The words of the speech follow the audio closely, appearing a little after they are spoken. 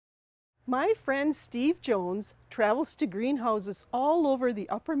My friend Steve Jones travels to greenhouses all over the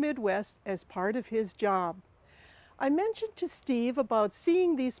upper Midwest as part of his job. I mentioned to Steve about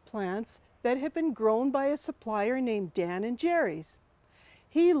seeing these plants that had been grown by a supplier named Dan and Jerry's.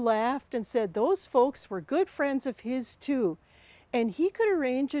 He laughed and said those folks were good friends of his too, and he could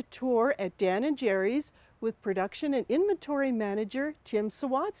arrange a tour at Dan and Jerry's with production and inventory manager Tim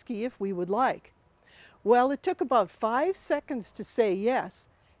Sawatsky if we would like. Well, it took about 5 seconds to say yes,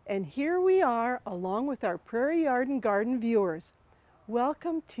 and here we are along with our Prairie Yard and Garden viewers.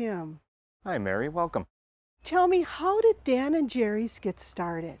 Welcome, Tim. Hi, Mary. Welcome. Tell me, how did Dan and Jerry's get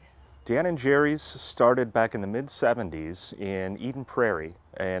started? Dan and Jerry's started back in the mid-70s in Eden Prairie,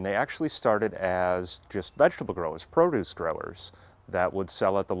 and they actually started as just vegetable growers, produce growers that would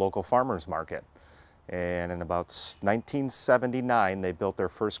sell at the local farmers market. And in about 1979, they built their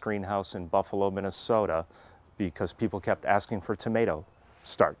first greenhouse in Buffalo, Minnesota, because people kept asking for tomato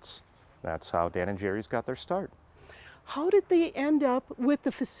starts. That's how Dan and Jerry's got their start. How did they end up with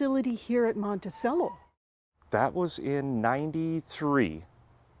the facility here at Monticello? That was in '93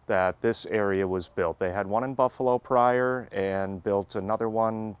 that this area was built. They had one in Buffalo prior and built another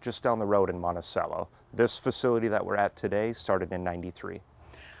one just down the road in Monticello. This facility that we're at today started in '93.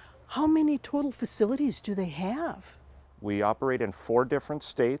 How many total facilities do they have? We operate in 4 different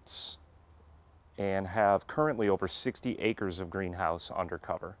states and have currently over 60 acres of greenhouse under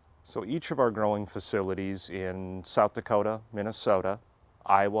cover. So each of our growing facilities in South Dakota, Minnesota,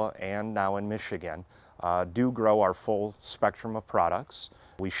 Iowa, and now in Michigan do grow our full spectrum of products.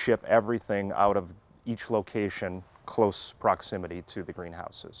 We ship everything out of each location close proximity to the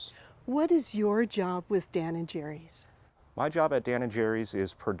greenhouses. What is your job with Dan and Jerry's? My job at Dan and Jerry's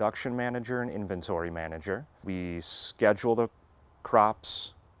is production manager and inventory manager. We schedule the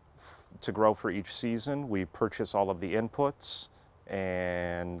crops to grow for each season. We purchase all of the inputs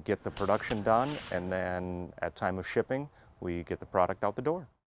and get the production done, and then at time of shipping, we get the product out the door.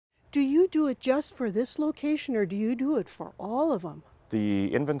 Do you do it just for this location or do you do it for all of them?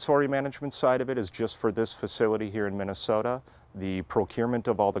 The inventory management side of it is just for this facility here in Minnesota. The procurement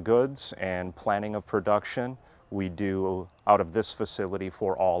of all the goods and planning of production we do out of this facility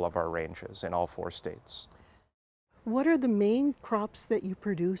for all of our ranges in all 4 states. What are the main crops that you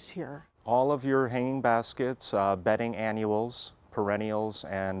produce here? All of your hanging baskets, bedding annuals, perennials,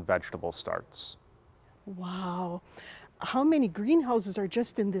 and vegetable starts. Wow. How many greenhouses are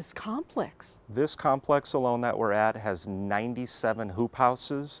just in this complex? This complex alone that we're at has 97 hoop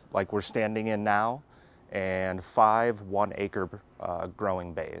houses, like we're standing in now, and 5 1-acre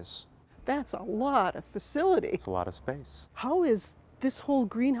growing bays. That's a lot of facility. It's a lot of space. How is this whole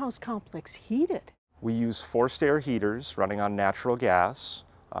greenhouse complex heated? We use forced air heaters running on natural gas.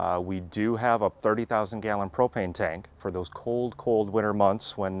 We do have a 30,000 gallon propane tank for those cold winter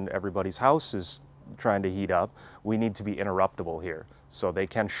months when everybody's house is trying to heat up. We need to be interruptible here, so they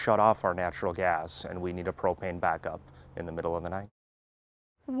can shut off our natural gas and we need a propane backup in the middle of the night.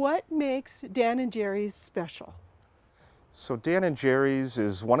 What makes Dan and Jerry's special? So Dan and Jerry's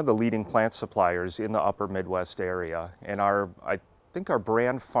is one of the leading plant suppliers in the upper Midwest area, and I think our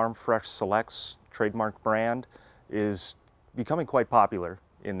brand, Farm Fresh Selects trademark brand, is becoming quite popular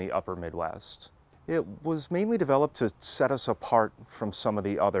in the upper Midwest. It was mainly developed to set us apart from some of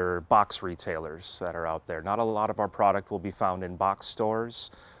the other box retailers that are out there. Not a lot of our product will be found in box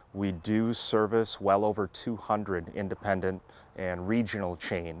stores. We do service well over 200 independent and regional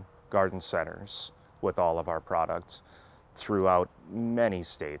chain garden centers with all of our products throughout many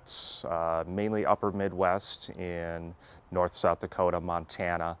states, mainly upper Midwest in North South Dakota,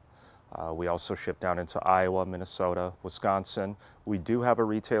 Montana. We also ship down into Iowa, Minnesota, Wisconsin. We do have a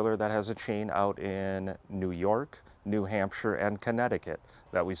retailer that has a chain out in New York, New Hampshire, and Connecticut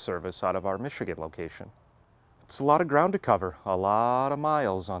that we service out of our Michigan location. It's a lot of ground to cover, a lot of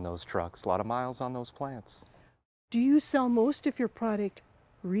miles on those trucks, a lot of miles on those plants. Do you sell most of your product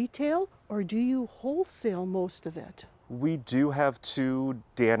retail or do you wholesale most of it? We do have 2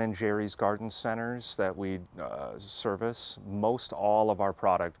 Dan and Jerry's garden centers that we service. Most all of our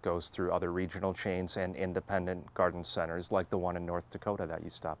product goes through other regional chains and independent garden centers like the one in North Dakota that you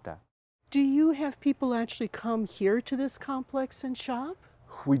stopped at. Do you have people actually come here to this complex and shop?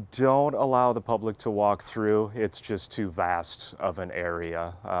 We don't allow the public to walk through. It's just too vast of an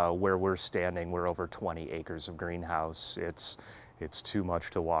area. Where we're standing, we're over 20 acres of greenhouse. It's too much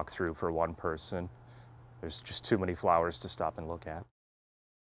to walk through for one person. There's just too many flowers to stop and look at.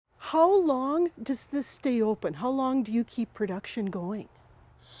 How long does this stay open? How long do you keep production going?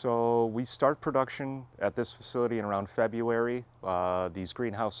 So we start production at this facility in around February. These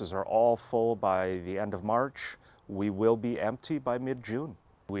greenhouses are all full by the end of March. We will be empty by mid-June.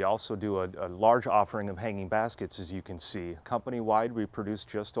 We also do a large offering of hanging baskets, as you can see. Company-wide, we produce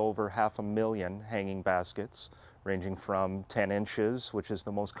just over 500,000 hanging baskets, ranging from 10 inches, which is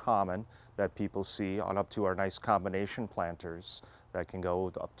the most common that people see, on up to our nice combination planters that can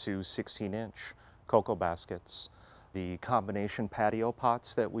go up to 16-inch cocoa baskets. The combination patio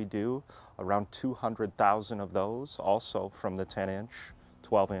pots that we do, around 200,000 of those, also from the 10-inch,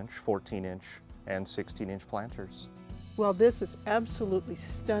 12-inch, 14-inch, and 16-inch planters. Well, this is absolutely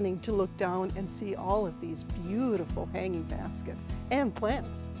stunning to look down and see all of these beautiful hanging baskets and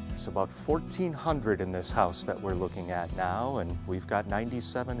plants. There's about 1,400 in this house that we're looking at now, and we've got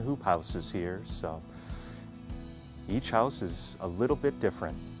 97 hoop houses here, so each house is a little bit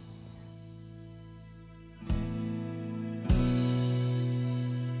different.